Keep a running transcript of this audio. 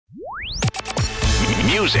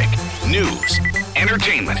Music, news,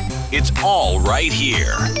 entertainment. It's all right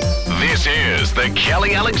here. This is The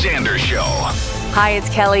Kelly Alexander Show. Hi, it's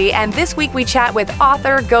Kelly, and this week we chat with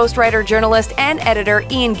author, ghostwriter, journalist, and editor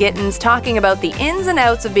Ian Gittins talking about the ins and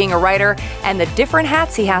outs of being a writer and the different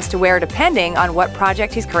hats he has to wear depending on what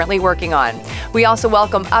project he's currently working on. We also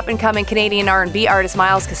welcome up-and-coming Canadian R&B artist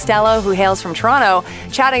Myles Castello, who hails from Toronto,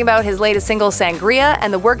 chatting about his latest single, Sangria,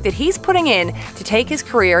 and the work that he's putting in to take his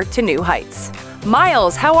career to new heights.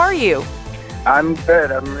 Myles, how are you? I'm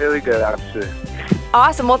good. I'm really good, actually.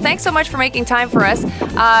 Awesome. Well, thanks so much for making time for us.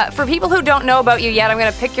 For people who don't know about you yet, I'm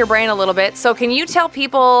going to pick your brain a little bit. So can you tell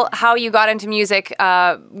people how you got into music,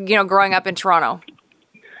 growing up in Toronto?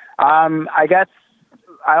 I guess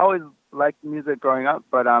I always liked music growing up,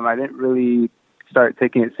 but I didn't really start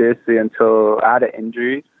taking it seriously until I had an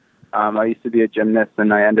injury. I used to be a gymnast,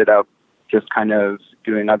 and I ended up just kind of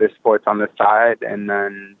doing other sports on the side. And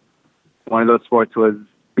then one of those sports was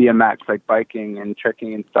BMX, like biking and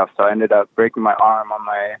trekking and stuff. So I ended up breaking my arm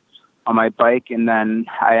on my bike, and then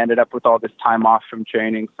I ended up with all this time off from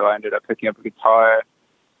training. So I ended up picking up a guitar,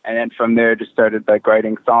 and then from there just started like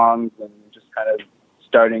writing songs and just kind of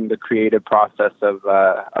starting the creative process of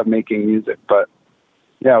making music. But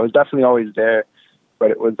yeah, it was definitely always there, but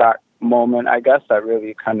it was that moment, I guess, that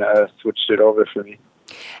really kind of switched it over for me.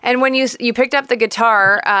 And when you picked up the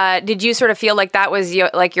guitar, did you sort of feel like that was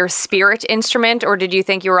your spirit instrument, or did you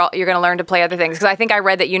think you're going to learn to play other things? Because I think I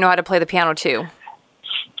read that you know how to play the piano too.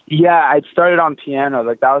 Yeah, I started on piano.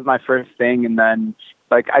 Like that was my first thing, and then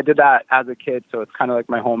like I did that as a kid, so it's kind of like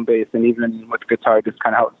my home base. And even with guitar, it just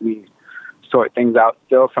kind of helps me sort things out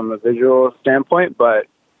still from a visual standpoint. But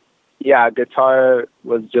yeah, guitar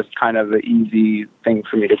was just kind of the easy thing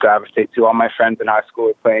for me to gravitate to. All my friends in high school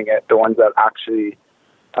were playing it, the ones that actually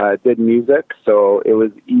did music, so it was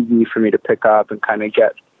easy for me to pick up and kind of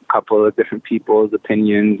get a couple of different people's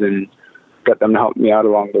opinions and get them to help me out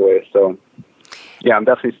along the way. So yeah, I'm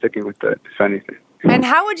definitely sticking with it, if anything. And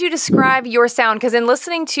how would you describe your sound? Because in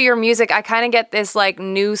listening to your music, I kind of get this like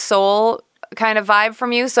new soul kind of vibe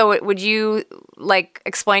from you. So would you like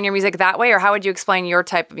explain your music that way, or how would you explain your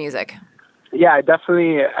type of music? Yeah, I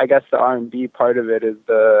guess the R&B part of it is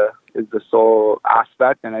the soul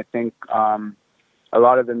aspect, and I think a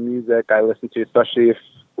lot of the music I listen to, especially if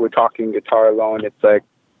we're talking guitar alone, it's like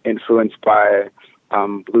influenced by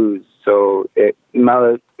blues. So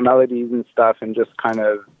melodies and stuff, and just kind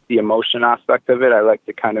of the emotion aspect of it, I like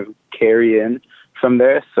to kind of carry in from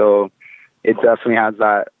there. So it definitely has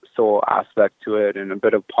that soul aspect to it, and a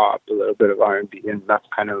bit of pop, a little bit of R&B, and that's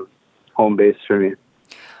kind of home base for me.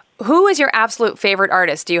 Who is your absolute favorite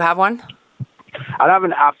artist? Do you have one? I don't have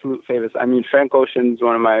an absolute favorite. I mean, Frank Ocean's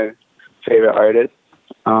one of my favorite artists.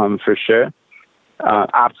 For sure.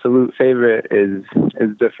 Absolute favorite is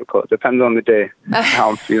difficult. Depends on the day,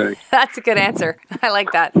 how I'm feeling. That's a good answer. I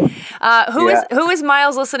like that. Who is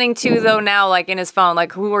Myles listening to though now, like in his phone?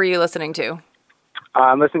 Like who are you listening to?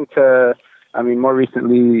 I'm listening to, more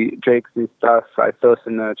recently Drake's new stuff. I still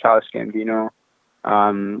listen to Childish Gambino.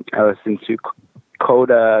 I listen to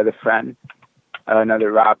Coda, the Friend,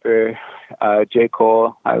 another rapper. J.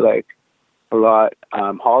 Cole, I like a lot.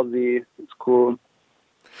 Halsey, it's cool.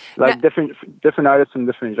 Like different artists from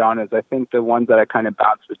different genres. I think the ones that I kind of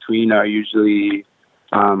bounce between are usually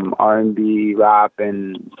R&B, rap,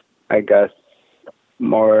 and I guess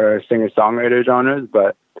more singer-songwriter genres,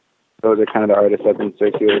 but those are kind of the artists I've been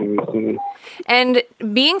circulating recently. And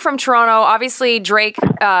being from Toronto, obviously Drake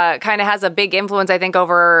kind of has a big influence, I think,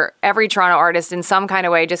 over every Toronto artist in some kind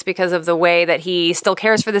of way, just because of the way that he still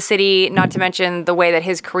cares for the city, not to mention the way that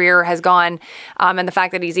his career has gone, and the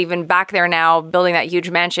fact that he's even back there now, building that huge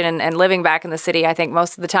mansion and living back in the city, I think,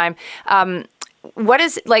 most of the time. What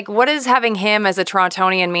is having him as a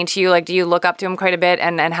Torontonian mean to you? Like, do you look up to him quite a bit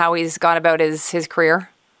and how he's gone about his career?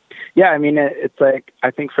 Yeah, it's like,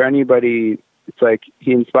 I think for anybody, it's like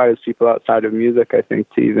he inspires people outside of music, I think,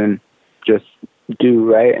 to even just do,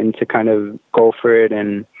 right, and to kind of go for it.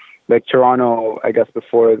 And like Toronto, I guess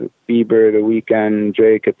before the Bieber, The Weeknd,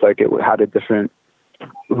 Drake, it's like it had a different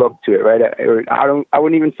look to it, right? I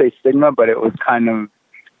wouldn't even say stigma, but it was kind of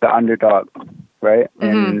the underdog, right?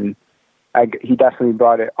 Mm-hmm. And he definitely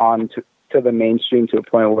brought it on to the mainstream to a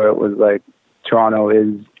point where it was like Toronto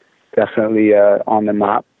is definitely on the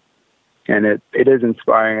map. And it is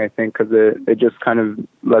inspiring, I think, because it just kind of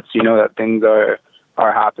lets you know that things are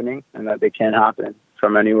happening and that they can happen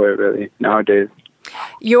from anywhere, really, nowadays.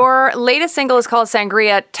 Your latest single is called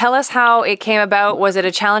Sangria. Tell us how it came about. Was it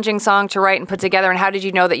a challenging song to write and put together? And how did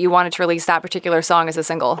you know that you wanted to release that particular song as a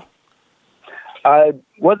single? It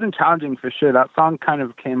wasn't challenging for sure. That song kind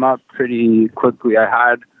of came up pretty quickly. I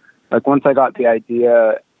had like once I got the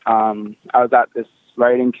idea, I was at this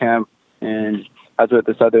writing camp, and I was with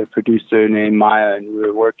this other producer named Maya, and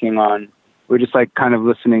we were just like kind of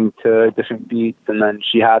listening to different beats, and then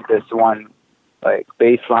she had this one like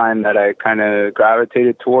bass line that I kind of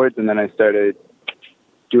gravitated towards, and then I started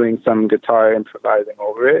doing some guitar improvising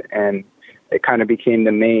over it, and it kind of became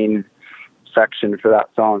the main section for that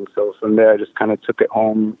song. So from there, I just kind of took it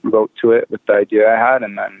home, wrote to it with the idea I had,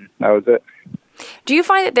 and then that was it. Do you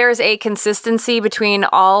find that there's a consistency between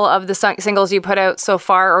all of the singles you put out so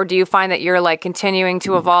far, or do you find that you're like continuing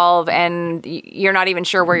to evolve and you're not even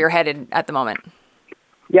sure where you're headed at the moment?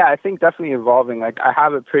 Yeah, I think definitely evolving. Like I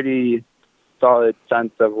have a pretty solid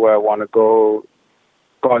sense of where I want to go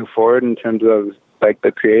going forward in terms of like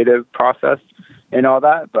the creative process and all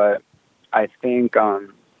that. But I think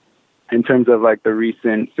in terms of like the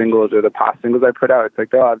recent singles or the past singles I put out, it's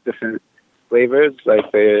like they all have different flavors.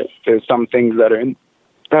 Like there's some things that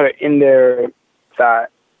are in there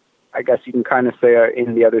that I guess you can kind of say are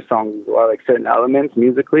in the other songs as well, like certain elements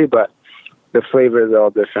musically, but the flavors are all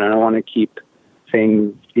different. I want to keep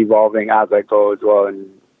things evolving as I go as well, and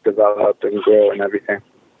develop and grow and everything.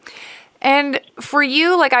 And for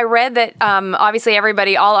you, like I read that obviously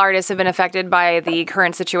all artists have been affected by the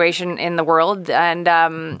current situation in the world. And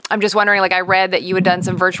I'm just wondering, like I read that you had done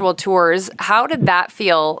some virtual tours. How did that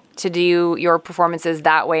feel to do your performances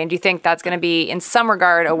that way? And do you think that's going to be, in some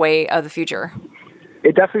regard, a way of the future?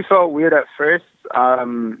 It definitely felt weird at first.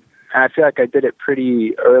 And I feel like I did it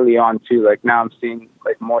pretty early on too. Like now I'm seeing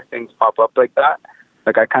like more things pop up like that.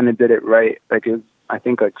 Like I kind of did it right. Like it was, I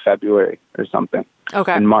think like February or something.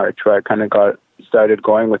 Okay. In March, where I kind of started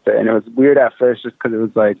going with it, and it was weird at first just because it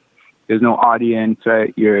was like there's no audience,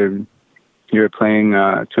 right? You're playing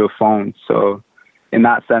to a phone, so in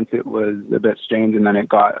that sense it was a bit strange, and then it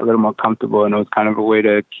got a little more comfortable, and it was kind of a way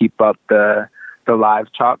to keep up the live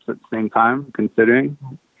chops at the same time, considering.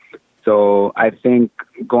 So I think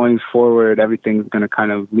going forward, everything's going to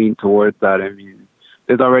kind of lean towards that. I mean,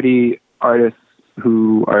 there's already artists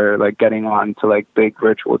who are like getting on to like big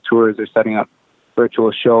virtual tours or setting up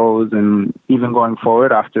virtual shows, and even going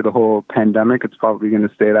forward after the whole pandemic, it's probably going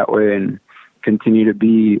to stay that way and continue to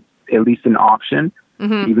be at least an option.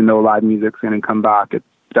 Mm-hmm. Even though live music's going to come back, it's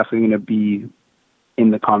definitely going to be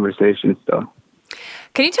in the conversation still.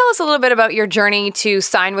 Can you tell us a little bit about your journey to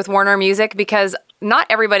sign with Warner Music? Because not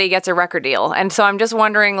everybody gets a record deal. And so I'm just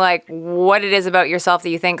wondering like what it is about yourself that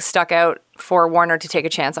you think stuck out for Warner to take a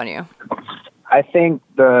chance on you. I think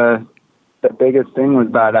the biggest thing was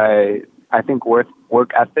that I think work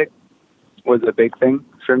ethic was a big thing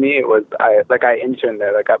for me. It was I interned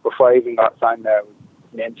there. Before I even got signed there, I was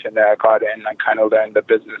an intern there. I got in. I kind of learned the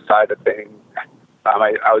business side of things.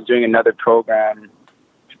 I was doing another program.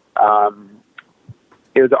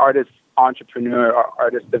 It was an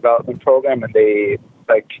artist development program, and they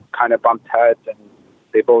like kind of bumped heads, and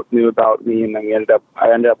they both knew about me, and then I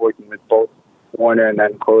ended up working with both Warner and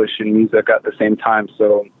then Coalition Music at the same time.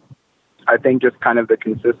 So I think just kind of the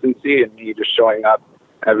consistency and me just showing up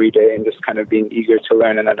every day and just kind of being eager to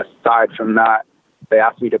learn. And then aside from that, they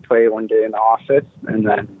asked me to play one day in the office, and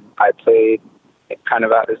then I played kind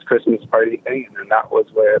of at this Christmas party thing, and then that was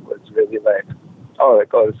where it was really like, oh,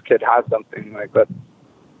 this kid has something.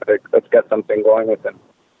 Let's get something going with him.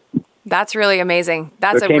 That's really amazing.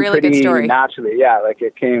 That's a really good story. Naturally, yeah. Like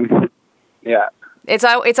it came, yeah. It's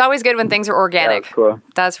always good when things are organic. Yeah, cool.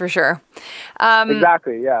 That's for sure.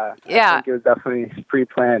 Exactly, yeah. Yeah. I think it was definitely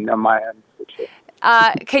pre-planned on my end. For sure.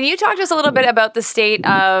 Can you talk to us a little bit about the state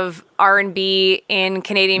of R&B in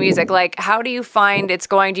Canadian music? Like, how do you find it's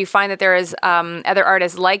going? Do you find that there is other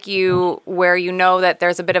artists like you where you know that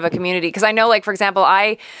there's a bit of a community? Because I know, like, for example,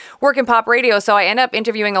 I work in pop radio, so I end up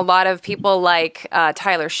interviewing a lot of people like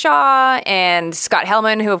Tyler Shaw and Scott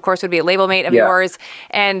Hellman, who, of course, would be a label mate of yours,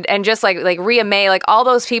 and just like Rhea May, like all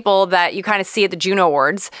those people that you kind of see at the Juno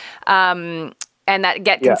Awards. And that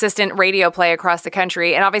get consistent radio play across the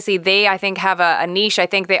country. And obviously they, I think, have a niche. I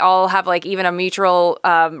think they all have like even a mutual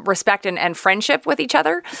respect and friendship with each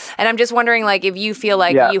other. And I'm just wondering like if you feel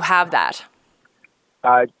like you have that.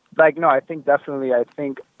 No, I think definitely. I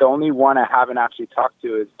think the only one I haven't actually talked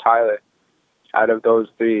to is Tyler out of those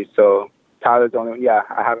three. So Tyler's the only one. Yeah,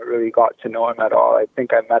 I haven't really got to know him at all. I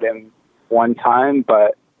think I met him one time,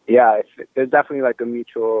 but yeah, there's definitely like a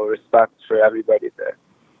mutual respect for everybody there.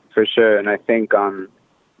 For sure. And I think,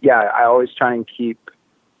 I always try and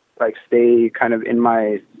stay kind of in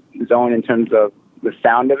my zone in terms of the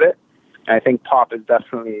sound of it. And I think pop is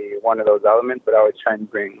definitely one of those elements, but I always try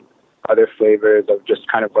and bring other flavors of just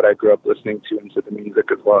kind of what I grew up listening to into the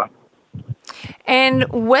music as well. And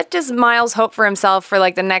what does Myles hope for himself for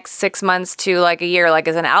like the next 6 months to like a year? Like,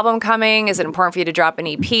 is an album coming? Is it important for you to drop an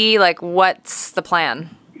EP? Like, what's the plan?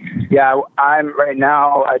 Yeah, right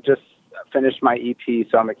now, I just finished my EP,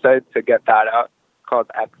 so I'm excited to get that out, called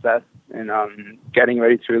Excess, and getting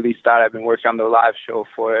ready to release that. I've been working on the live show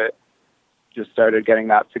for it, just started getting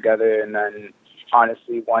that together, and then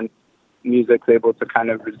honestly, once music's able to kind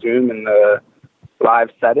of resume in the live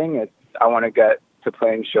setting, I want to get to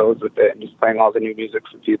playing shows with it and just playing all the new music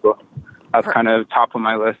for people. That's kind of top of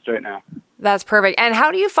my list right now. That's perfect. And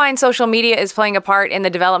how do you find social media is playing a part in the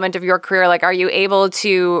development of your career? Like, are you able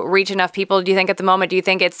to reach enough people, do you think, at the moment? Do you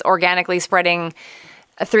think it's organically spreading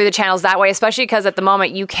through the channels that way, especially because at the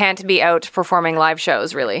moment you can't be out performing live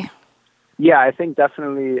shows, really? Yeah, I think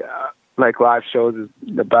definitely like live shows is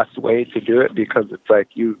the best way to do it, because it's like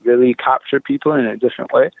you really capture people in a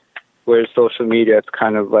different way. Whereas social media, it's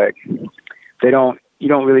kind of like you don't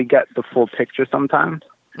really get the full picture sometimes,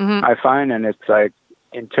 I find. And it's like,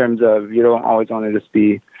 in terms of, you don't always want to just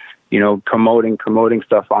be, promoting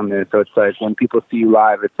stuff on there. So it's like when people see you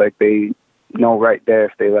live, it's like they know right there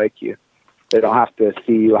if they like you. They don't have to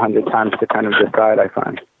see you 100 times to kind of decide, I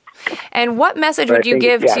find. And what message would you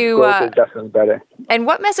give to? Growth is definitely better. And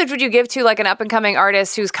what message would you give to like an up and coming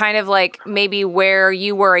artist who's kind of like maybe where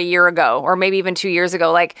you were a year ago, or maybe even 2 years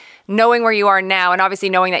ago, like knowing where you are now, and obviously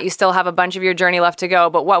knowing that you still have a bunch of your journey left to go.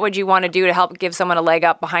 But what would you want to do to help give someone a leg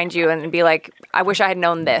up behind you and be like, I wish I had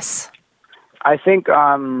known this? I think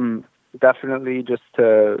definitely just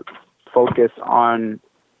to focus on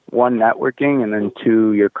one, networking, and then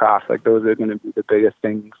two, your craft. Like those are going to be the biggest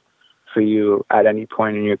things for you at any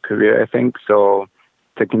point in your career, I think. So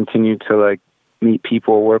to continue to like meet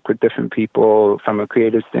people, work with different people from a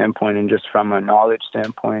creative standpoint and just from a knowledge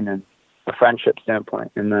standpoint and a friendship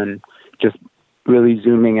standpoint, and then just really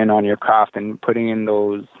zooming in on your craft and putting in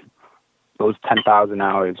those 10,000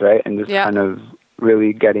 hours, right? And just kind of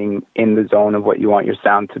really getting in the zone of what you want your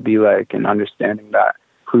sound to be like, and understanding that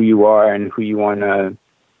who you are and who you want to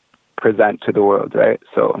present to the world, right?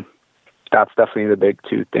 So that's definitely the big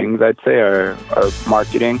two things I'd say are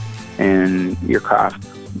marketing and your craft.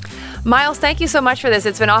 Myles, thank you so much for this.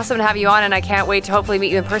 It's been awesome to have you on, and I can't wait to hopefully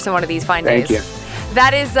meet you in person one of these fine days. Thank you.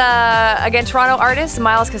 That is, again, Toronto artist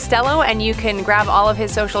Myles Castello, and you can grab all of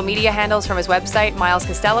his social media handles from his website,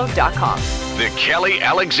 mylescastello.com. The Kelly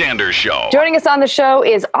Alexander Show. Joining us on the show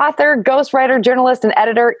is author, ghostwriter, journalist, and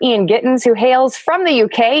editor Ian Gittins, who hails from the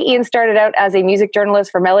UK. Ian started out as a music journalist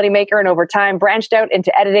for Melody Maker, and over time branched out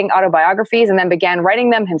into editing autobiographies and then began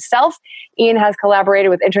writing them himself. Ian has collaborated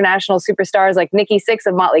with international superstars like Nikki Sixx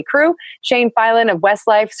of Motley Crue, Shane Filan of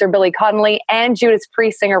Westlife, Sir Billy Connolly, and Judas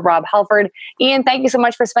Priest singer Rob Halford. Ian, thank you so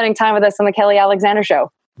much for spending time with us on the Kelly Alexander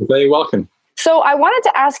Show. You're very welcome. So I wanted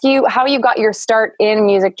to ask you how you got your start in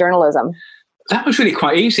music journalism. That was really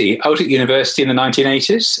quite easy. I was at university in the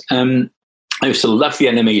 1980s. I used to love the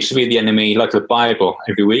NME. I used to read the NME like the Bible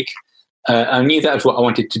every week. I knew that was what I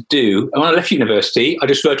wanted to do. And when I left university, I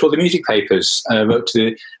just wrote all the music papers.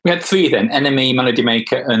 We had three then, NME, Melody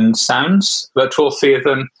Maker, and Sounds. Wrote all three of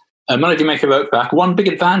them. Melody Maker wrote back. One big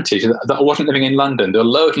advantage that I wasn't living in London. There were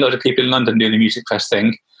loads and loads of people in London doing the music press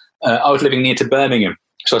thing. I was living near to Birmingham.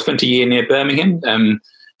 So I spent a year near Birmingham,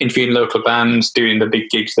 interviewing local bands, doing the big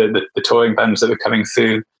gigs, the touring bands that were coming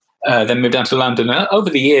through. Then moved down to London. And over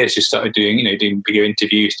the years, just started doing bigger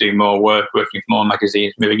interviews, doing more work, working for more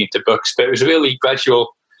magazines, moving into books. But it was really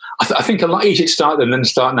gradual. I think a lot easier to start than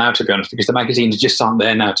start now, to be honest, because the magazines just aren't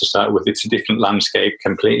there now to start with. It's a different landscape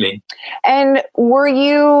completely. And were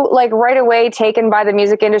you like right away taken by the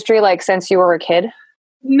music industry, like since you were a kid?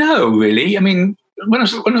 No, really. I mean, when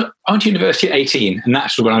I went to university at 18, and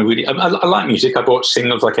that's when I like music. I bought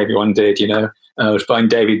singles like everyone did, I was buying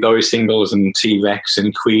David Bowie singles and T-Rex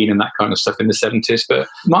and Queen and that kind of stuff in the 70s. But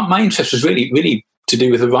my interest was really to do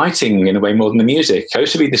with the writing in a way more than the music. I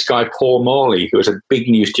used to read this guy, Paul Morley, who was a big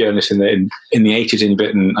news journalist in the 80s in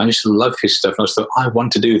Britain. I used to love his stuff. And I thought, I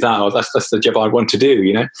want to do that. Or that's the job I want to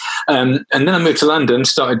do, And then I moved to London,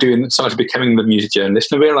 started becoming the music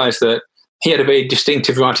journalist. And I realised that he had a very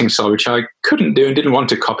distinctive writing style, which I couldn't do and didn't want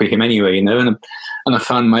to copy him anyway, and I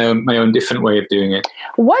found my own different way of doing it.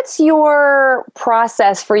 What's your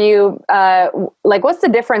process for you? What's the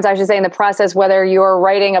difference, I should say, in the process, whether you're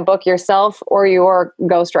writing a book yourself or you're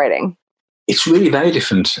ghostwriting? It's really very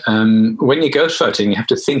different. When you're ghostwriting, you have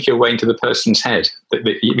to think your way into the person's head.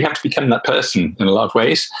 You have to become that person in a lot of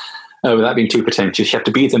ways. Without being too pretentious, you have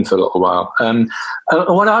to be them for a little while.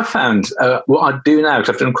 What I've found, what I do now,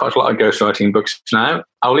 because I've done quite a lot of ghostwriting books now,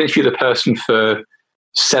 I'll interview the person for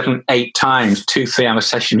 7, 8 times, 2-3 hour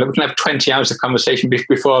sessions. We can have 20 hours of conversation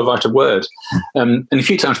before I write a word. And a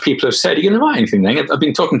few times people have said, "Are you going to write anything then? I've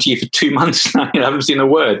been talking to you for 2 months now, I haven't seen a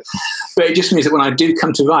word." But it just means that when I do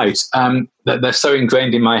come to write, that they're so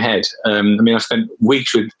ingrained in my head. I spent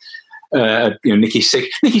weeks with Nicky Six.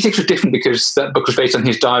 Nicky Six was different because that book was based on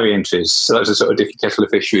his diary entries, so that was a sort of different kettle of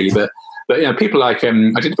fish, really. But people like I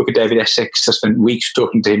did a book with David Essex. I spent weeks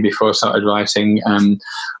talking to him before I started writing.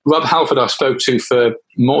 Rob Halford I spoke to for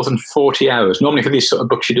more than 40 hours. Normally for these sort of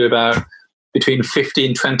books you do about between 50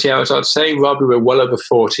 and 20 hours, I'd say. Rob, we were well over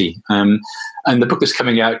 40. And the book that's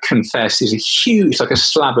coming out, Confess, is a huge, like a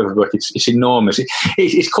slab of a book. It's enormous.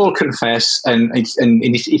 It's called Confess, and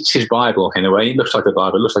it's his Bible in a way. It looks like a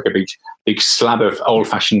Bible. It looks like a big slab of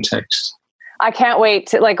old-fashioned text. I can't wait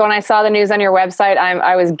to, like, when I saw the news on your website,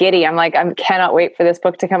 I was giddy. I'm like, I cannot wait for this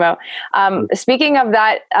book to come out. Speaking of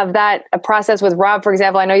that process with Rob, for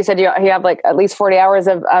example, I know you said you have like at least 40 hours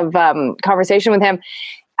of conversation with him.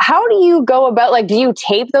 How do you go about, like, do you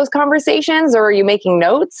tape those conversations or are you making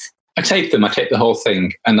notes? I tape them. I tape the whole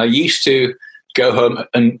thing. And I used to go home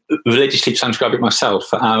and religiously transcribe it myself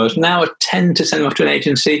for hours. Now I tend to send them off to an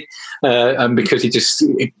agency because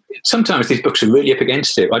sometimes these books are really up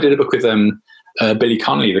against it. I did a book with Billy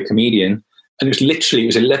Connolly, the comedian, and it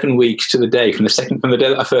was 11 weeks to the day from the day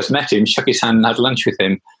that I first met him, shook his hand and had lunch with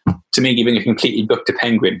him, to me giving a completely book to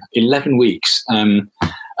Penguin. 11 weeks. And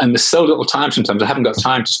there's so little time sometimes. I haven't got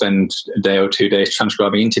time to spend a day or 2 days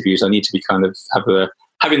transcribing interviews. I need to be kind of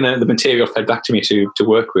having the material fed back to me to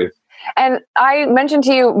work with. And I mentioned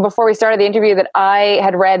to you before we started the interview that I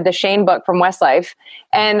had read the Shane book from Westlife.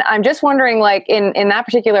 And I'm just wondering, like, in that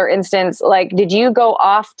particular instance, like, did you go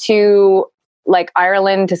off to like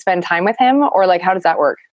Ireland to spend time with him, or like, how does that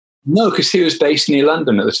work? No, because he was based near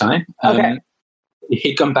London at the time. Okay.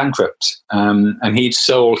 He'd gone bankrupt, and he'd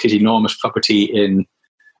sold his enormous property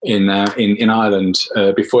in Ireland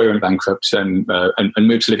before he went bankrupt, and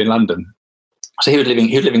moved to live in London. So he was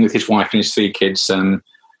living with his wife and his 3 kids,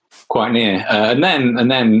 quite near. And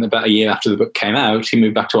then about a year after the book came out, he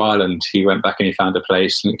moved back to Ireland. He went back and he found a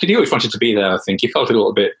place, because he always wanted to be there. I think he felt a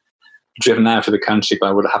little bit driven out of the country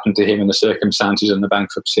by what had happened to him and the circumstances and the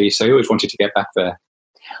bankruptcy. So he always wanted to get back there.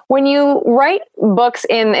 When you write books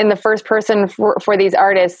in the first person for these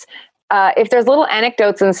artists, if there's little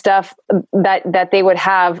anecdotes and stuff that they would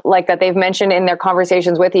have, like that they've mentioned in their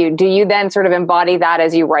conversations with you, do you then sort of embody that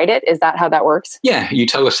as you write it? Is that how that works? Yeah, you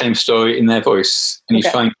tell the same story in their voice, and you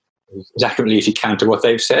try and as accurately as you can to what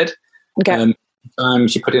they've said. Okay.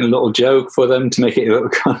 Sometimes you put in a little joke for them to make it a little,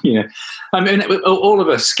 I mean, all of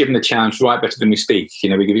us, given the chance, write better than we speak.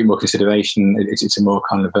 We give it more consideration. It's a more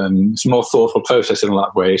kind of, it's a more thoughtful process in a lot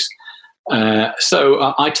of ways.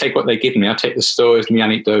 So I take what they give me. I take the stories and the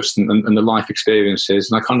anecdotes and the life experiences,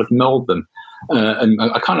 and I kind of mould them. And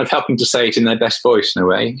I kind of help them to say it in their best voice in a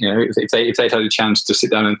way. If they'd had a chance to sit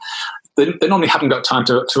down and they normally haven't got time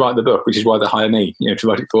to write the book, which is why they hire me, to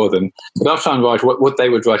write it for them. But I'll try and write what they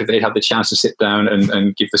would write if they'd had the chance to sit down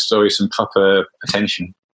and give the story some proper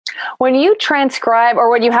attention. When you transcribe,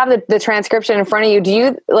 or when you have the transcription in front of you, do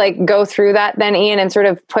you like go through that then, Ian, and sort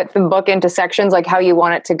of put the book into sections, like how you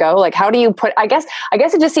want it to go? Like, how do you put, I guess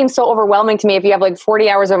it just seems so overwhelming to me. If you have like 40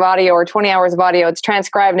 hours of audio or 20 hours of audio, it's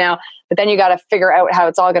transcribed now, but then you got to figure out how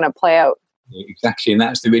it's all going to play out. Exactly, and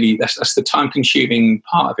that's the time-consuming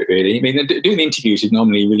part of it, really. I mean, doing the interviews is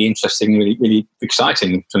normally really interesting, really, really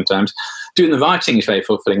exciting sometimes. Doing the writing is very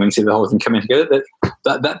fulfilling when you see the whole thing coming together.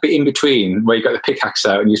 That bit in between where you got the pickaxe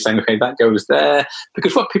out and you're saying, okay, that goes there.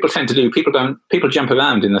 Because what people tend to do, people jump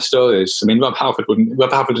around in their stories. I mean, Rob Halford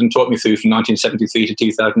didn't talk me through from 1973 to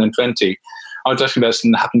 2020. I was asking about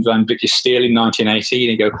something that happened around British Steel in 1918,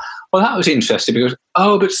 and you go, well, that was interesting, because,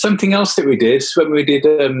 but something else that we did, when we did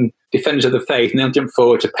Defenders of the Faith, and then jump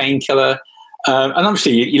forward to Painkiller, and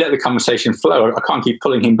obviously you let the conversation flow. I can't keep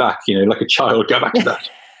pulling him back, like a child, go back to that.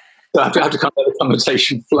 So I have to kind of let the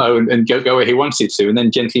conversation flow and go where he wants it to, and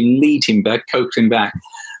then gently lead him back, coax him back.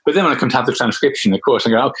 But then when I come to have the transcription, of course,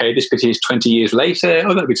 I go, okay, this bit is 20 years later,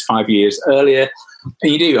 that bit's 5 years earlier.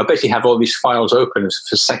 And you do. I basically have all these files open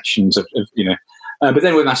for sections of but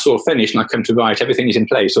then when that's all finished and I come to write, everything is in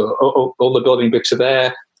place. All the building bricks are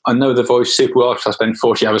there. I know the voice super well because I spent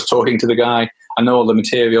 40 hours talking to the guy. I know all the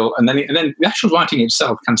material. And then the actual writing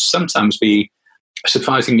itself can sometimes be a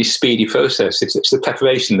surprisingly speedy process. It's the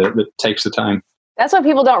preparation that takes the time. That's what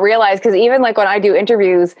people don't realize, because even like when I do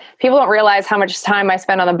interviews, people don't realize how much time I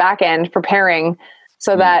spend on the back end preparing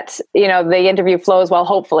so that, the interview flows well,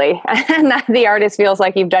 hopefully, and that the artist feels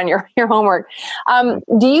like you've done your homework.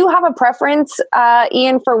 Do you have a preference,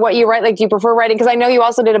 Ian, for what you write? Like, do you prefer writing? Because I know you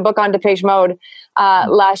also did a book on Depeche Mode.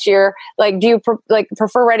 last year. Like, do you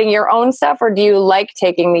prefer writing your own stuff, or do you like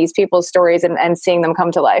taking these people's stories and seeing them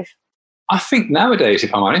come to life? I think nowadays,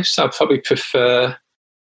 if I'm honest, I probably prefer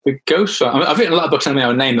the ghost. I've written a lot of books under my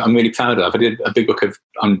own name that I'm really proud of. I did a big book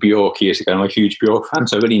on Bjork years ago. I'm a huge Bjork fan,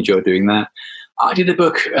 so I really enjoyed doing that. I did a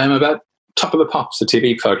book about Top of the Pops, the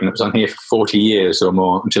TV program that was on here for 40 years or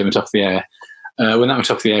more until it went off the air. When that went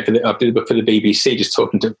off the air, I did a book for the BBC, just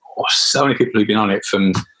talking to so many people who've been on it,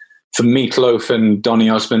 from Meatloaf and Donny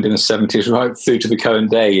Osmond in the 70s right through to the current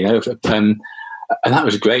day, you know. And that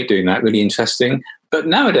was great doing that, really interesting. But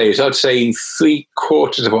nowadays, I'd say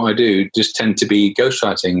 3/4 of what I do just tend to be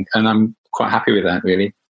ghostwriting, and I'm quite happy with that,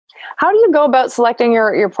 really. How do you go about selecting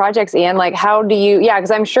your projects, Ian? Like, how do you, because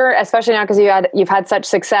I'm sure, especially now, because you've had such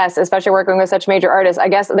success, especially working with such major artists, I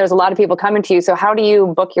guess there's a lot of people coming to you. So how do you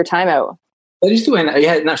book your time out? That is the way,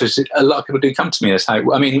 naturally, a lot of people do come to me. That's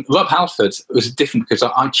how, I mean, Rob Halford was different because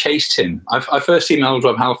I chased him. I first emailed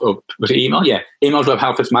Rob Halford, or was it email? Yeah, emailed Rob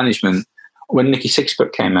Halford's management when Nikki Sixx's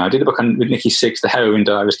book came out. I did a book with Nikki Sixx, The Heroin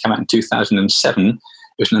Diaries, came out in 2007.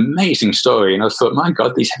 It was an amazing story, and I thought, my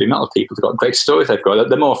God, these heavy metal people have got great stories. They've got.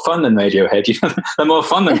 They're more fun than Radiohead. You know? They're more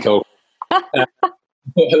fun than Cold.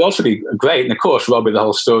 It'll also be great, and of course, Rob with the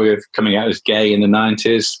whole story of coming out as gay in the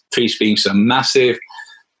 90s, Priest being so massive,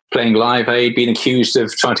 playing Live Aid, being accused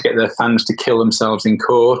of trying to get their fans to kill themselves in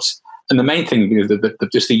court, and the main thing,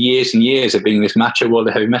 just the years and years of being this macho world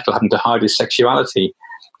of heavy metal, having to hide his sexuality.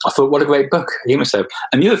 I thought, what a great book he must have.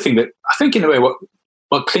 And the other thing that I think, in a way,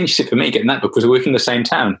 what clinched it for me getting that book was we were from the same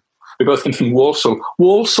town. We both came from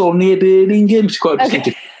Walsall near Birmingham. It's quite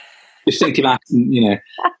a distinctive accent, you know.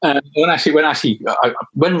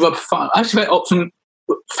 When Rob,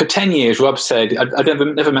 for 10 years, Rob said, I'd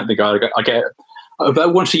never met the guy. I get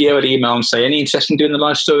about once a year I'd email and say, any interest in doing the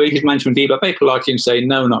life story? His management would very politely and say,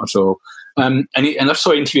 no, not at all. And I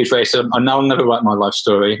saw interviews where he said, I'll never write my life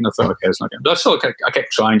story. And I thought, okay, it's not good. But I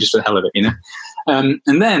kept trying just for the hell of it, you know.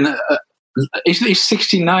 And then he's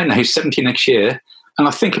 69 now, he's 70 next year. And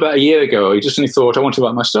I think about a year ago, he just suddenly thought, I want to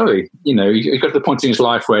write my story. You know, he got to the point in his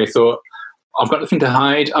life where he thought, I've got nothing to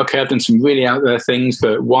hide. Okay, I've done some really out there things,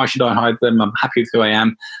 but why should I hide them? I'm happy with who I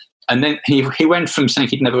am. And then he went from saying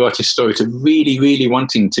he'd never write his story to really, really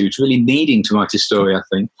wanting to really needing to write his story, I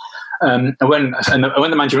think. And when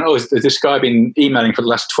the manager went, has this guy been emailing for the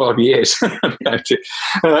last 12 years about it?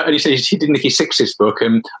 And he said he did Nikki Sixx's book.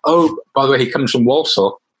 And, by the way, he comes from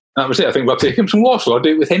Walsall. That was it. I think Rob said, he comes from Walsall. I'll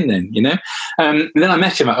do it with him then, you know. And then I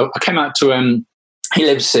met him. I came out to, he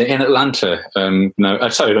lives in Atlanta. In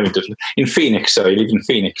Phoenix. Sorry, he lives in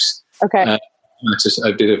Phoenix. Okay.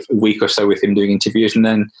 I did a week or so with him doing interviews, and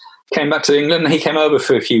then came back to England. He came over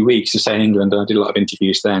for a few weeks to stay in England, and I did a lot of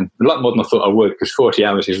interviews then. A lot more than I thought I would, because 40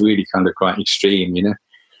 hours is really kind of quite extreme, you know.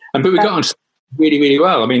 But we got on really, really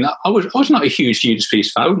well. I mean, I was not a huge Judas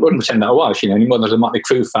Priest fan. I wouldn't pretend that I was, you know, any more than I was a Motley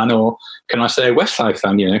Crue fan, or can I say a Westlife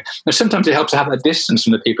fan, you know. And sometimes it helps to have that distance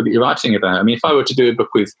from the people that you're writing about. I mean, if I were to do a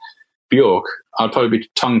book with Bjork, I'd probably be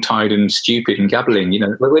tongue-tied and stupid and gabbling, you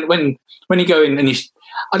know. When you go in and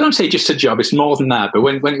I don't say just a job, it's more than that, but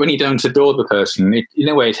when you don't adore the person, in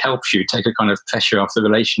a way it helps you take a kind of pressure off the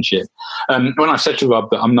relationship. When I said to Rob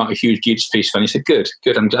that I'm not a huge Judas Priest fan, he said, good,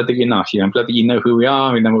 I'm glad that you're not. You know, I'm glad that you know who we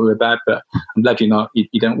are, we know what we're about, but I'm glad you're not,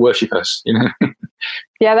 you don't worship us, you know.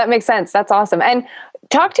 Yeah, that makes sense. That's awesome. And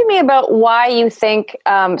talk to me about why you think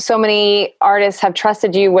so many artists have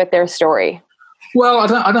trusted you with their story. Well,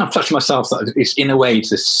 I don't touch myself. It's in a way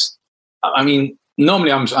just, I mean,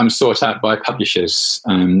 normally I'm sought out by publishers.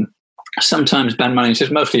 Sometimes band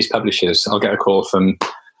managers, mostly it's publishers. I'll get a call from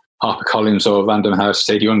HarperCollins or Random House,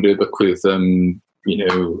 say, do you want to do a book with,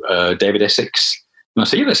 David Essex? And I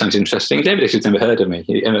say, yeah, that sounds interesting. David Essex has never heard of me.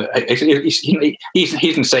 He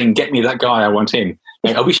isn't saying, get me that guy, I want him.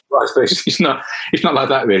 I wish he was, but it's not like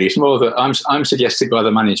that really. It's more that I'm suggested by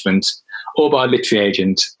the management or by a literary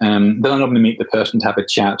agent. Then I normally meet the person to have a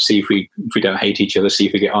chat, see if we don't hate each other, see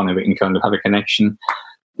if we get on and we can kind of have a connection.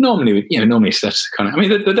 Normally it's that kind of, I mean,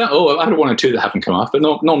 they don't, I've had one or two that haven't come off, but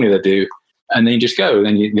normally they do. And then you just go,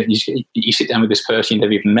 then you sit down with this person you've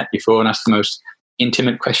never even met before and ask the most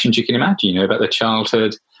intimate questions you can imagine, you know, about their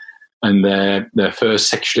childhood and their first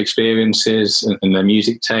sexual experiences and their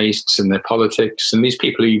music tastes and their politics. And these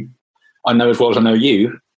people who I know as well as I know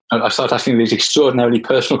you, I start asking these extraordinarily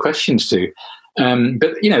personal questions to.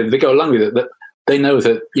 But, you know, they go along with it, that they know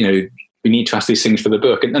that, you know, we need to ask these things for the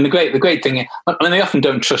book. And the great thing, I mean, they often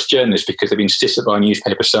don't trust journalists because they've been stitched by a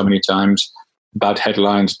newspaper so many times, bad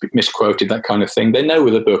headlines, misquoted, that kind of thing. They know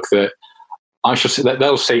with a book that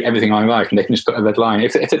they'll say everything I write and they can just put a red line.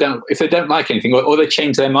 If they don't like anything or they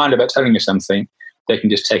change their mind about telling you something, they can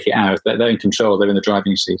just take it out. They're in control. They're in the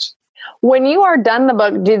driving seat. When you are done the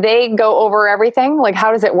book, do they go over everything? Like,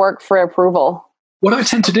 how does it work for approval? What I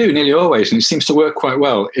tend to do nearly always, and it seems to work quite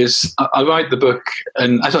well, is I write the book,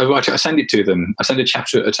 and as I write it, I send it to them. I send a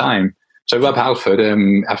chapter at a time. So Rob Halford,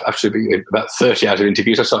 after about 30 hours of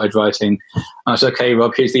interviews, I started writing. I said, okay,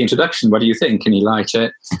 Rob, here's the introduction. What do you think? Can you write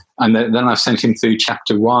it? And then I sent him through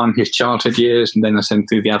chapter 1, his childhood years, and then I sent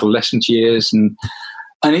through the adolescent years. And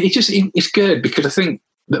it's good because I think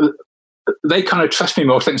they kind of trust me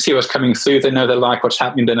more. They can see what's coming through. They know they like what's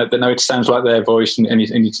happening. They know it sounds like their voice, and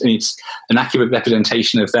it's an accurate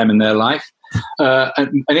representation of them and their life.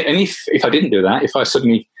 And if I didn't do that, if I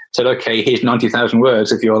suddenly said, okay, here's 90,000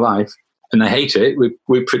 words of your life, and they hate it,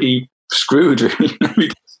 we're pretty screwed,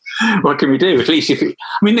 really. What can we do? At least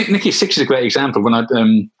Nicky Six is a great example. When I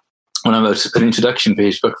wrote an introduction for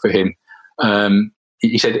his book for him,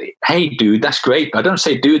 he said, "Hey, dude, that's great, but I don't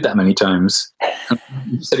say dude that many times."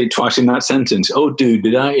 He said it twice in that sentence. Oh, dude,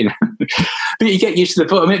 did I? But you get used to the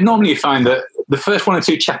book. Normally you find that the first 1 or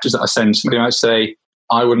 2 chapters that I send, somebody might say,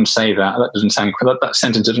 "I wouldn't say that. That doesn't sound. That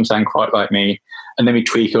sentence doesn't sound quite like me." And then we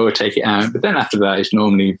tweak or take it out. But then after that, it's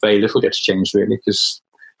normally very little gets changed, really, because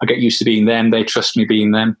I get used to being them. They trust me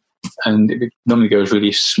being them. And it normally goes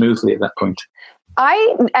really smoothly at that point.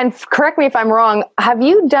 And correct me if I'm wrong, have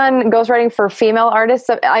you done ghostwriting for female artists?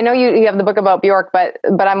 I know you have the book about Bjork, but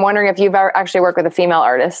I'm wondering if you've ever actually worked with a female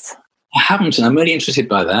artist. I haven't, and I'm really interested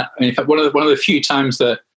by that. In fact, one of the few times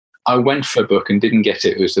that I went for a book and didn't get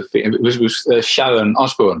it was Sharon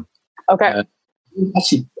Osbourne. Okay.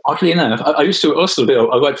 Actually, oddly enough, I used to also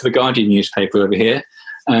I worked for the Guardian newspaper over here,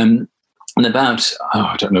 and about,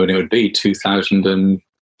 I don't know when it would be,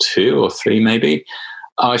 2002 or 3 maybe,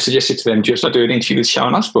 I suggested to them just do an interview with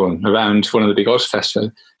Sharon Osbourne around one of the big Oz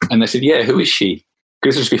festivals, and they said, "Yeah, who is she?"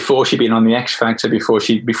 Because this was before she'd been on the X Factor, before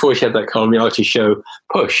she had that kind of reality show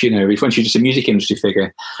push, when she was just a music industry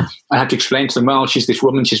figure. I had to explain to them, well, she's this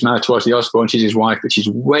woman, she's married to Ozzy Osbourne, she's his wife, but she's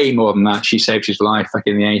way more than that. She saved his life back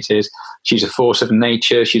in the 80s. She's a force of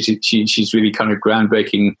nature. She's really kind of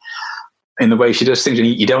groundbreaking in the way she does things, and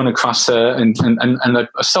you don't want to cross her. And I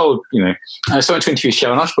sold, so I went to interview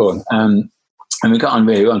Sharon Osbourne, and we got on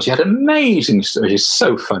really well. And she had amazing stories. She's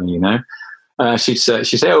so funny, she'd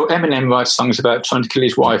say, "Oh, Eminem writes songs about trying to kill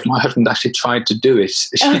his wife. My husband actually tried to do it."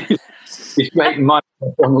 She's making my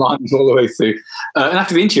lines all the way through. And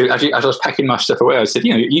after the interview, actually, as I was packing my stuff away, I said,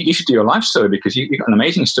 you should do your life story because you've got an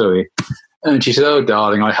amazing story. And she said, "Oh,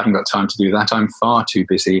 darling, I haven't got time to do that. I'm far too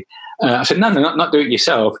busy." I said, "No, not do it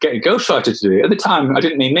yourself. Get a ghostwriter to do it." At the time, I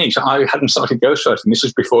didn't mean me. So I hadn't started ghostwriting. This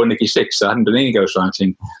was before Nicky Six, so I hadn't done any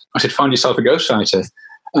ghostwriting. I said, "Find yourself a ghostwriter."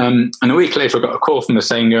 And a week later, I got a call from her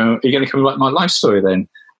saying, "Are you going to come and write my life story then?"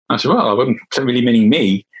 I said, "Well, I wasn't really meaning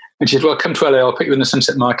me." And she said, "Well, come to LA. I'll put you in the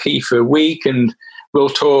Sunset Marquee for a week and we'll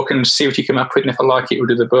talk and see what you come up with. And if I like it, we'll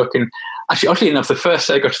do the book." And actually, oddly enough, the first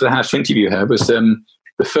day I got to the house to interview her was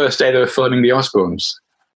the first day they were filming the Osbournes.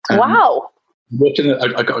 Wow.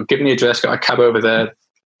 I got given the address, got a cab over there.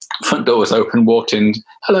 Front door was open, walked in.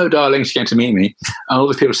 "Hello, darling." She came to meet me. And all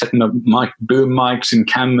the people setting up boom mics and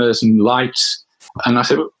cameras and lights. And I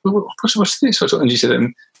said, "What's this?" And she said,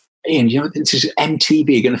 "Ian, this is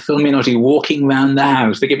MTV going to film me and Ozzy walking around the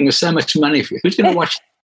house. They're giving us so much money for it. Who's going to watch?"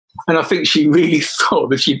 And I think she really thought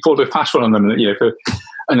that she'd pulled a fast one on them.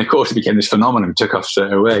 And of course, it became this phenomenon. Took off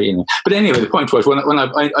straight away. But anyway, the point was when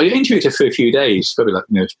I interviewed her for a few days, probably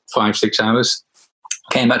 5-6 hours.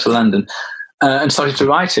 Came back to London and started to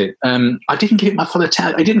write it. I didn't give it my full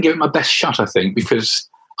attempt. I didn't give it my best shot, I think, because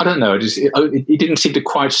I don't know. It didn't seem to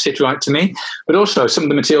quite sit right to me. But also, some of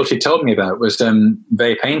the material she told me about was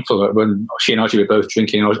very painful. When she and Ozzy were both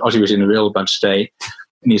drinking, Ozzy was in a real bad state,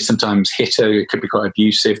 and he sometimes hit her. It could be quite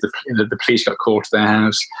abusive. The police got called to their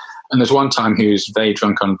house. And there's one time he was very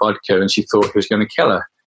drunk on vodka, and she thought he was going to kill her.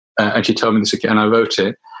 And she told me this again, and I wrote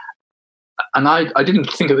it. And I didn't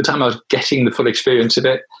think at the time I was getting the full experience of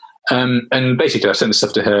it. And basically, I sent the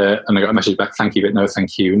stuff to her, and I got a message back, "Thank you, but no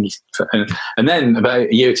thank you." And then about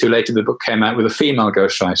a year or two later, the book came out with a female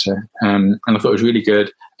ghostwriter, and I thought it was really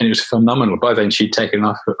good, and it was phenomenal. By then, she'd taken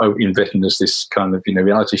off in Britain as this kind of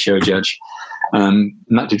reality show judge, and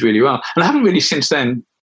that did really well. And I haven't really since then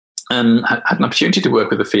had an opportunity to work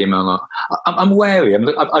with a female. I'm wary.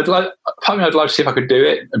 I'd like to see if I could do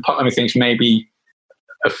it, and part of me thinks maybe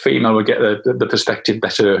a female would get the perspective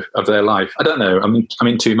better of their life. I don't know. I'm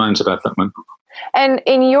in two minds about that one. And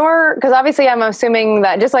because obviously I'm assuming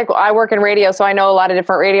that just like I work in radio, so I know a lot of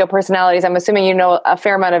different radio personalities. I'm assuming you know a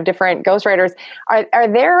fair amount of different ghostwriters. Are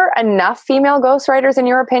there enough female ghostwriters in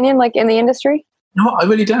your opinion, like in the industry? No, I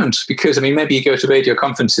really don't, because, I mean, maybe you go to radio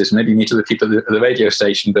conferences, maybe you meet other people at the radio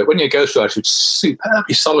station, but when you're a ghostwriter, it's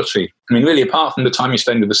superbly solitary. I mean, really, apart from the time you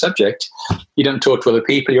spend with the subject, you don't talk to other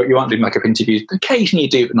people, you aren't doing make-up interviews. Occasionally you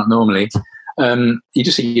do, but not normally. You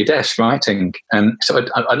just sit at your desk writing. So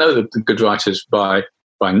I know the good writers by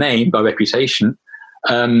name, by reputation.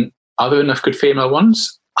 Are there enough good female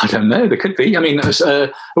ones? I don't know. There could be. I mean, there's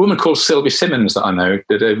a woman called Sylvie Simmons that I know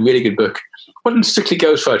did a really good book. Wasn't strictly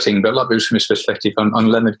ghostwriting, but a lot of it was from his perspective on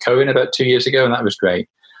Leonard Cohen about 2 years ago, and that was great.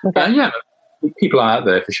 Okay. Yeah, people are out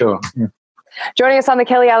there for sure. Yeah. Joining us on the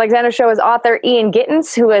Kelly Alexander Show is author Ian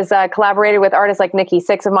Gittins, who has collaborated with artists like Nikki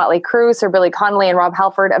Sixx of Motley Crue, Sir Billy Connolly, and Rob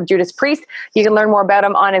Halford of Judas Priest. You can learn more about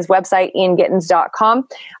him on his website, iangittins.com.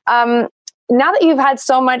 Now that you've had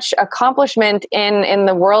so much accomplishment in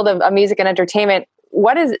the world of music and entertainment,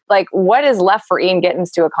 what is left for Ian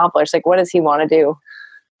Gittins to accomplish? Like, what does he want to do?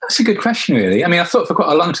 That's a good question, really. I mean, I thought for quite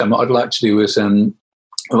a long time what I'd like to do was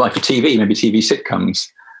write for TV, maybe TV sitcoms.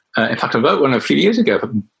 In fact, I wrote one a few years ago,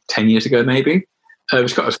 10 years ago maybe. It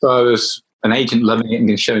was got as far as an agent loving it and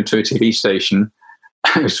getting shown to a TV station.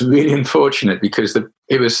 It was really unfortunate because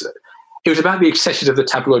it was about the excesses of the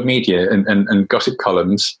tabloid media and gossip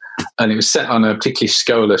columns, and it was set on a particularly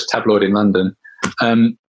scurrilous tabloid in London.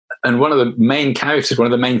 And one of the main characters, one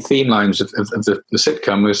of the main theme lines of the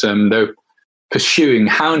sitcom was they were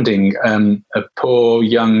hounding a poor,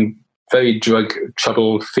 young, very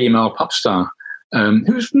drug-troubled female pop star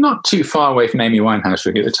who was not too far away from Amy Winehouse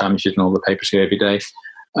really at the time. She was in all the papers here every day.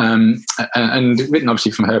 And written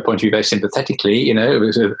obviously from her point of view very sympathetically, it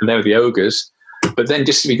was they were the ogres. But then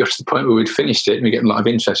just as we got to the point where we'd finished it and we get a lot of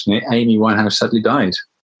interest in it, Amy Winehouse sadly died.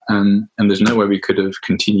 And there's no way we could have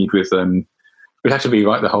continued with we'd had to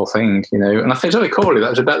rewrite the whole thing, And I think, as I recall it, that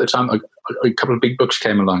was about the time a couple of big books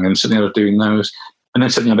came along, and suddenly I was doing those, and then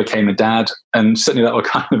suddenly I became a dad, and suddenly that all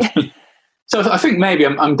kind of. So I think maybe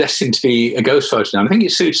I'm destined to be a ghostwriter now. I think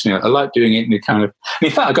it suits me. I like doing it, and it kind of. And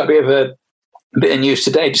in fact, I got a bit of news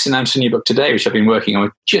today. Just announced a new book today, which I've been working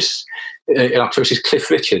on. Just which is Cliff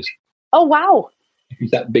Richard. Oh wow! He's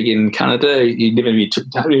that big in Canada. He never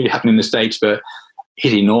really happened in the States, but.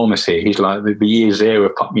 He's enormous here. He's like the year zero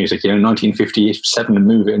of pop music, 1957 and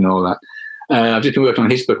Move It and all that. I've just been working on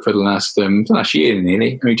his book for the last year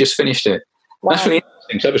nearly, and we just finished it. Wow. That's really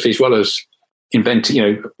interesting. So obviously, as well as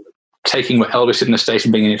inventing, taking what Elvis did in the States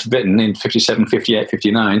and bringing it to Britain in 57, 58,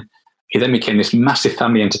 59, he then became this massive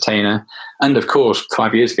family entertainer. And of course,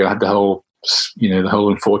 5 years ago, had the whole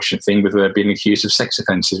unfortunate thing with being accused of sex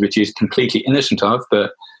offences, which he's completely innocent of,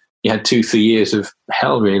 but he had 2-3 years of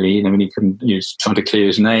hell, really, when he was trying to clear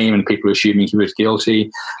his name and people were assuming he was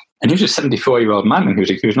guilty. And he was a 74-year-old man who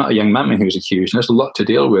was accused, not a young man who was accused. And there's a lot to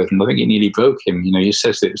deal with. And I think it nearly broke him. He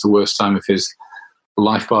says that it was the worst time of his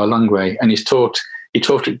life by a long way. And he talked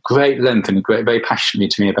at great length and very passionately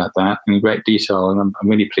to me about that in great detail. And I'm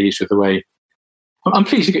really pleased with the way. I'm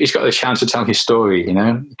pleased he's got the chance to tell his story,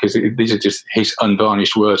 because these are just his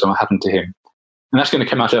unvarnished words on what happened to him. And that's going to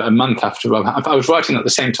come out a month after Rob. I was writing at the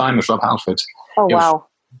same time as Rob Halford. Oh, wow.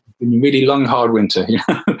 It was a really long, hard winter.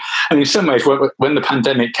 And in some ways, when the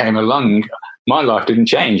pandemic came along, my life didn't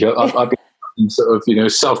change. I've been sort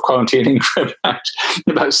of, self-quarantining for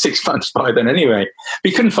about 6 months by then anyway.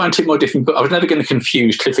 But you couldn't find it more different. But I was never going to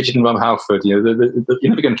confuse Cliff Richard and Rob Halford. You're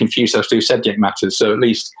never going to confuse those two subject matters. So at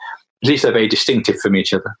least they're very distinctive from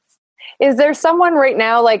each other. Is there someone right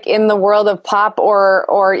now, like in the world of pop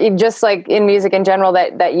or just like in music in general,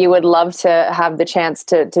 that you would love to have the chance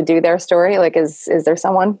to do their story? Like, is there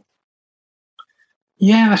someone?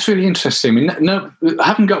 Yeah, that's really interesting. I mean, no, I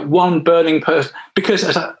haven't got one burning person because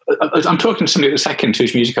as I'm talking to somebody at the second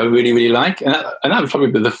whose music I really, really like, and that would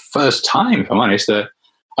probably be the first time, if I'm honest, that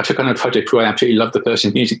I took on a project where I absolutely loved the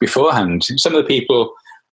person's music beforehand. Some of the people.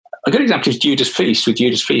 A good example is Judas Priest. With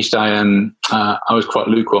Judas Priest, I was quite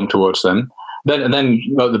lukewarm towards them. Then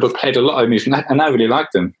the book played a lot of music, and I really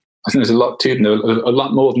liked them. I think there's a lot to them, a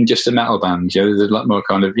lot more than just a metal band. There's a lot more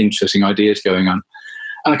kind of interesting ideas going on.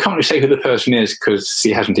 And I can't really say who the person is because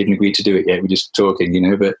he hasn't even agreed to do it yet. We're just talking,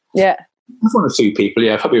 But yeah, I've one or two people.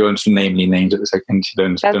 Yeah, I probably won't name any names at the second.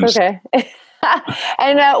 That's okay.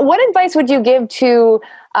 And what advice would you give to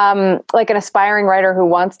like an aspiring writer who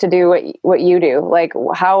wants to do what you do? Like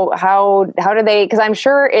how do they? Because I'm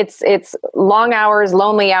sure it's long hours,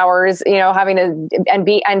 lonely hours. Having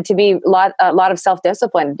to be a lot of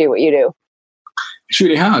self-discipline to do what you do. It's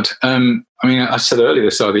really hard. I said earlier at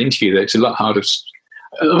the start of the interview that it's a lot harder.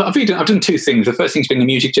 I've done two things. The first thing's being a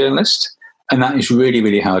music journalist, and that is really,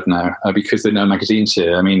 really hard now because there are no magazines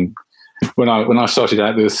here. I mean, when I started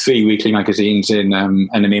out, there were 3 weekly magazines in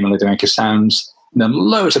NME Melodic Sounds, and then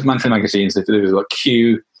loads of monthly magazines. There was like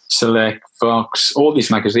Q, Select, Vox, all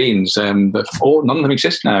these magazines, none of them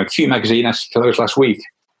exist now. Q magazine actually closed last week.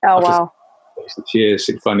 Oh, wow. 6 years,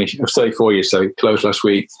 funny, 34 years, so closed last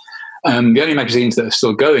week. The only magazines that are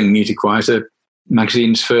still going music-wise are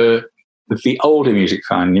magazines for the older music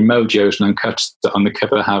fan. Your Mojos and Uncuts that on the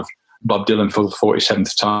cover have Bob Dylan for the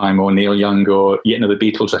 47th time, or Neil Young, or yet another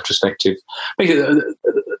Beatles retrospective. Basically,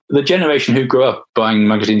 the generation who grew up buying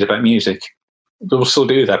magazines about music, they'll still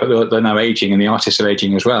do that, but they're now aging, and the artists are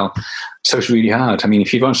aging as well. So it's really hard. I mean,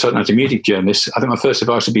 if you want to start out as a music journalist, I think my first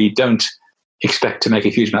advice would be don't expect to make a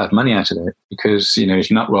huge amount of money out of it, because,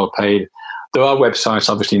 it's not well paid. There are websites,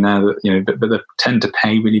 obviously, now that, but they tend to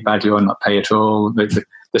pay really badly or not pay at all. They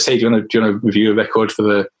say, do you want to review a record for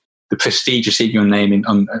the prestige of seeing your name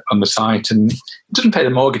on the site? And it doesn't pay the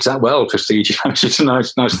mortgage that well, prestige. It's just a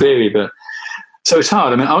nice theory, but so it's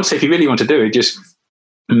hard. I mean, I would say if you really want to do it, just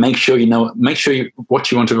make sure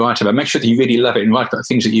what you want to write about. Make sure that you really love it and write about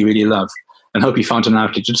things that you really love, and hope you find an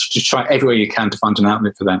outlet. Just try everywhere you can to find an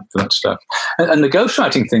outlet for that stuff. And the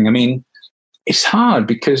ghostwriting thing, I mean, it's hard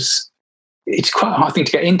because it's quite a hard thing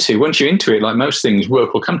to get into. Once you're into it, like most things,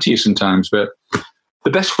 work will come to you sometimes. But the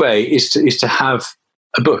best way is to have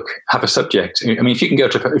a book, have a subject. I mean, if you can go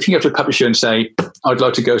to a publisher and say, "I'd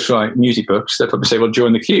like to ghostwrite music books," they'll probably say, "Well,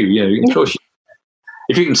 join the queue." Of course.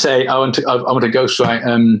 If you can say, "I want to ghostwrite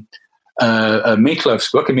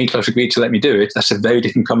Meatloaf's book," and Meatloaf's agreed to let me do it, that's a very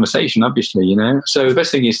different conversation, obviously. So the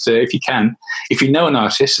best thing is to, if you know an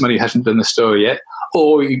artist, somebody who hasn't done the story yet,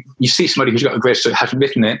 or you see somebody who's got a great story, hasn't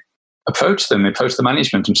written it, approach the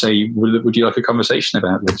management and say, would you like a conversation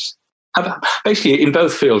about this? Basically, in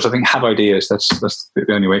both fields, I think, have ideas. That's the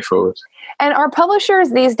only way forward. And are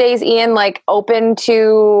publishers these days, Ian, like open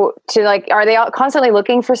to like, are they constantly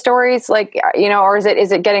looking for stories? Like, or is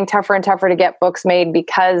it getting tougher and tougher to get books made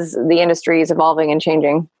because the industry is evolving and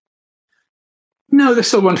changing? No, they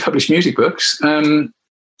still want to publish music books.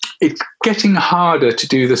 It's getting harder to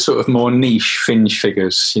do the sort of more niche fringe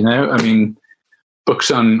figures, I mean,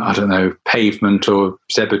 books on, I don't know, Pavement or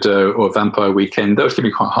Zebedee or Vampire Weekend, those can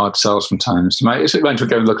be quite hard to sell sometimes. It's going to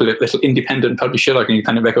go and look at a little independent publisher, like an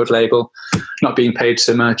independent record label, not being paid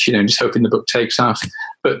so much, just hoping the book takes off.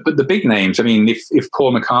 But the big names, I mean, if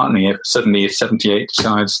Paul McCartney suddenly at 78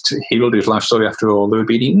 decides he will do his life story after all, there would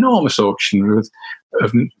be an enormous auction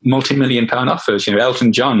of multi-million-pound offers.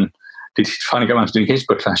 Elton John did finally go around to doing his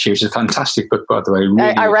book last year, which is a fantastic book, by the way.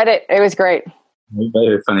 Really, I read it. It was great.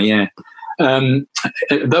 Very funny, yeah.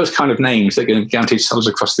 Those kind of names that are going to guarantee sales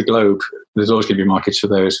across the globe, there's always going to be markets for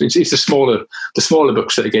those. It's the smaller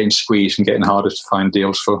books that are getting squeezed and getting harder to find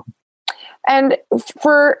deals for. And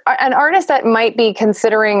for an artist that might be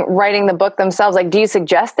considering writing the book themselves, like, do you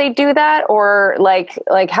suggest they do that? Or like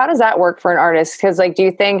how does that work for an artist? Because do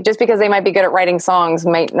you think just because they might be good at writing songs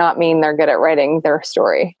might not mean they're good at writing their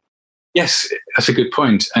story? Yes, that's a good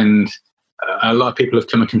point. And a lot of people have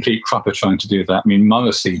come a complete cropper trying to do that. I mean,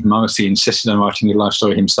 Morrissey insisted on writing a life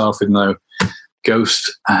story himself with no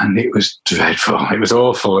ghost, and it was dreadful. It was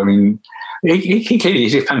awful. I mean, he clearly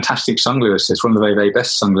is a fantastic song lyricist, one of the very, very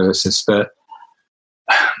best song lyricists. But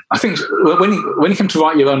I think when you come to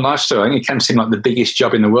write your own life story, I think it can seem like the biggest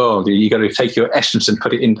job in the world. You got to take your essence and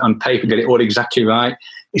put it on paper and get it all exactly right.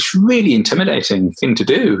 It's really intimidating thing to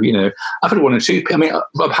do. I've had one or two. I mean,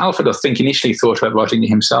 Rob Halford, I think, initially thought about writing it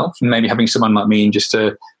himself and maybe having someone like me in just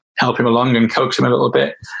to help him along and coax him a little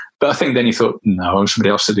bit. But I think then he thought, no, I want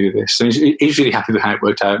somebody else to do this. And he's really happy with how it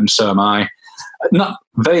worked out, and so am I. Not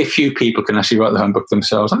very few people can actually write their own book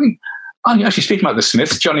themselves. I think, actually speaking about the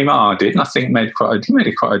Smiths, Johnny Marr did, and I think made quite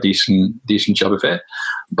a decent job of it.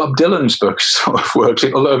 Bob Dylan's book sort of works.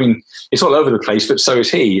 Although, I mean, it's all over the place, but so is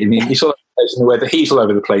he. I mean, he's all over the place in the way that he's all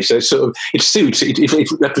over the place. So it suits.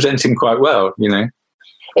 It represents him quite well.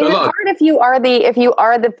 Is it hard if you are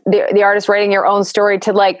the artist writing your own story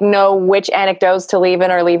to like know which anecdotes to leave in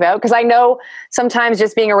or leave out? Because I know sometimes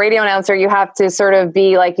just being a radio announcer, you have to sort of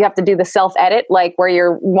be like, you have to do the self-edit, like where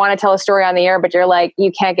you want to tell a story on the air, but you're like, you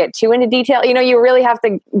can't get too into detail. You really have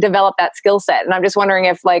to develop that skill set. And I'm just wondering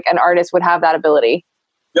if like an artist would have that ability.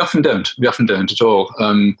 We often don't at all.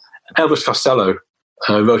 Elvis Costello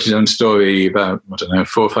wrote his own story about,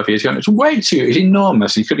 4 or 5 years ago. It's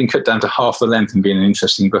enormous. He could have been cut down to half the length and be an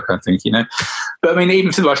interesting book, I think, But I mean, even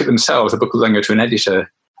if they write it themselves, the book will then go to an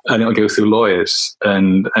editor and it'll go through lawyers.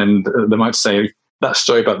 And they might say, that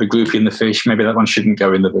story about the groupie and the fish, maybe that one shouldn't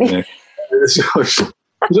go in the book. There's always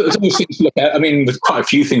things to look at. I mean, there's quite a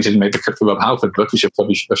few things that made the cut for Rob Halford book, which I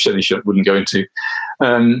wouldn't go into,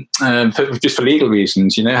 just for legal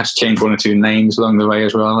reasons. Had to change 1 or 2 names along the way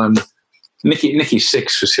as well. Nicky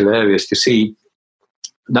Sixx was hilarious to see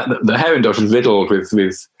that the Herring Dog was riddled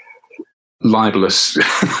with libelous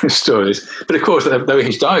stories. But of course, they were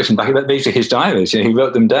his diaries, and these are his diaries. He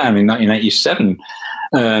wrote them down in 1987,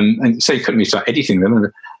 and so he couldn't really start editing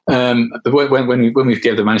them. But when we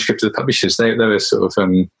gave the manuscript to the publishers, they were sort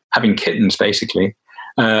of having kittens, basically.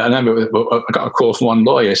 And I got a call from one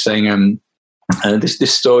lawyer saying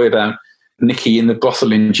this story about Nicky in the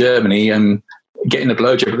brothel in Germany getting a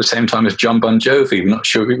blowjob at the same time as John Bon Jovi. We're not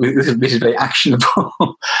sure. This is very actionable.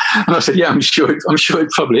 And I said, yeah, I'm sure it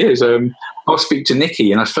probably is. I'll speak to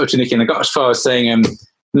Nicky. And I spoke to Nicky, and I got as far as saying,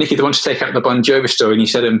 Nicky, they want to take out the Bon Jovi story. And he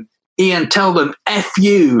said, Ian, tell them F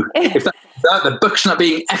you. If that, the book's not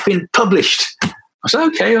being effing published. I said,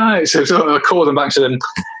 okay, all right. So I called them back to them.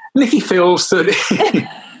 Nicky feels that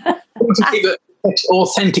he wants to keep it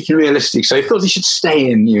authentic and realistic, so he feels he should stay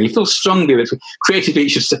in. He feels strongly that creatively he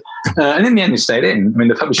should stay. And in the end, he stayed in. I mean,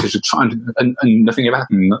 the publishers were trying to, and nothing ever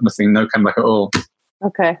happened. No comeback at all.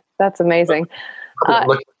 Okay, that's amazing.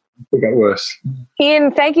 It got worse.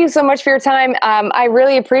 Ian, thank you so much for your time. I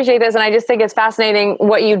really appreciate this, and I just think it's fascinating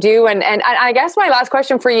what you do. And I guess my last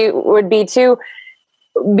question for you would be too,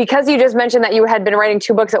 because you just mentioned that you had been writing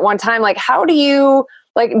 2 books at one time. Like, how do you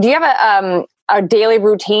do you have a daily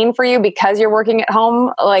routine for you because you're working at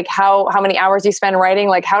home? Like how many hours you spend writing?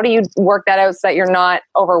 Like, how do you work that out so that you're not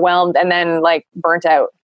overwhelmed and then burnt out?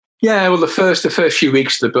 Yeah, well, the first few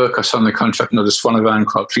weeks of the book, I signed the contract and I just run around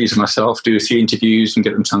quite pleased with myself, do a few interviews and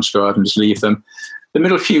get them transcribed and just leave them. The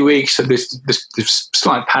middle few weeks, this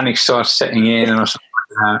slight panic starts setting in, and I was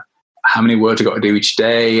like, how many words I've got to do each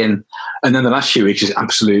day. And then the last few weeks is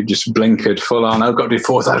absolute just blinkered full on. I've got to do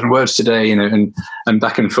 4,000 words today, and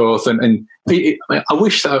back and forth. And I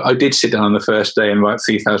wish that I did sit down on the first day and write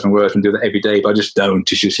 3,000 words and do that every day, but I just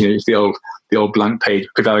don't. It's just, it's the old blank page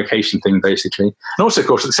prevarication thing, basically. And also, of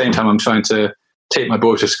course, at the same time, I'm trying to take my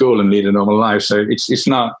boy to school and lead a normal life. So it's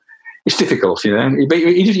difficult, But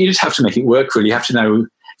you just have to make it work, really. You have to know,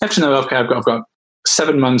 okay, I've got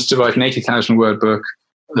 7 months to write an 80,000 word book.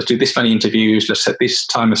 Let's do this many interviews. Let's set this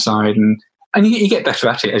time aside, and you get better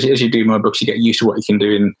at it as you do more books. You get used to what you can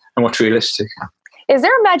do and what's realistic. Is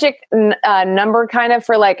there a magic number kind of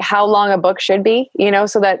for how long a book should be?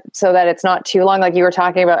 So that it's not too long, like you were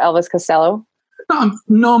talking about Elvis Costello. No,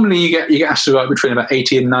 normally you get asked to write between about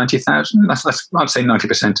 80 and 90,000. That's I'd say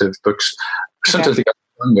 90% of books. Sometimes they go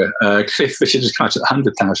longer. Cliff Richard just counts at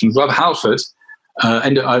 100,000. Rob Halford, I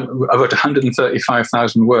wrote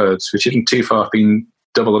 135,000 words, which isn't too far being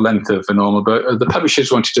double the length of a normal book. The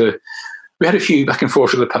publishers we had a few back and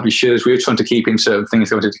forth with the publishers. We were trying to keep in certain things.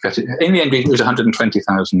 They wanted to cut it. In the end, it was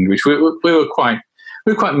 120,000, which we were quite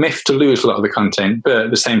miffed to lose a lot of the content. But at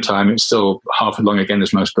the same time, it's still half as long again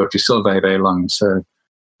as most books. It's still very, very long. So,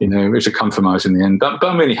 it was a compromise in the end. But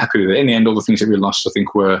I'm really happy with it. In the end, all the things that we lost, I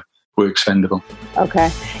think, were expendable. Okay.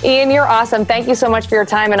 Ian, you're awesome. Thank you so much for your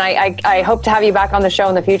time. And I hope to have you back on the show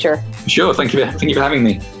in the future. Sure. Thank you for having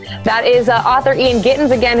me. That is author Ian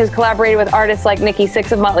Gittins, again, who's collaborated with artists like Nikki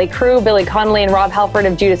Sixx of Motley Crue, Billy Connolly, and Rob Halford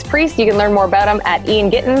of Judas Priest. You can learn more about him at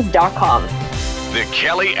iangittins.com. The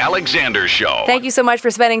Kelly Alexander Show. Thank you so much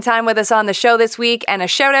for spending time with us on the show this week, and a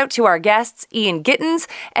shout out to our guests, Ian Gittins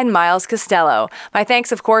and Myles Castello. My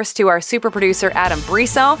thanks, of course, to our super producer, Adam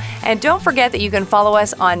Briso. And don't forget that you can follow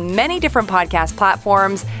us on many different podcast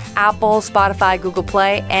platforms, Apple, Spotify, Google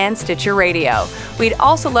Play, and Stitcher Radio. We'd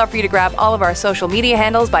also love for you to grab all of our social media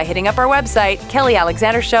handles by hitting up our website,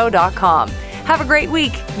 kellyalexandershow.com. Have a great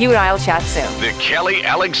week. You and I will chat soon. The Kelly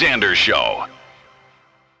Alexander Show.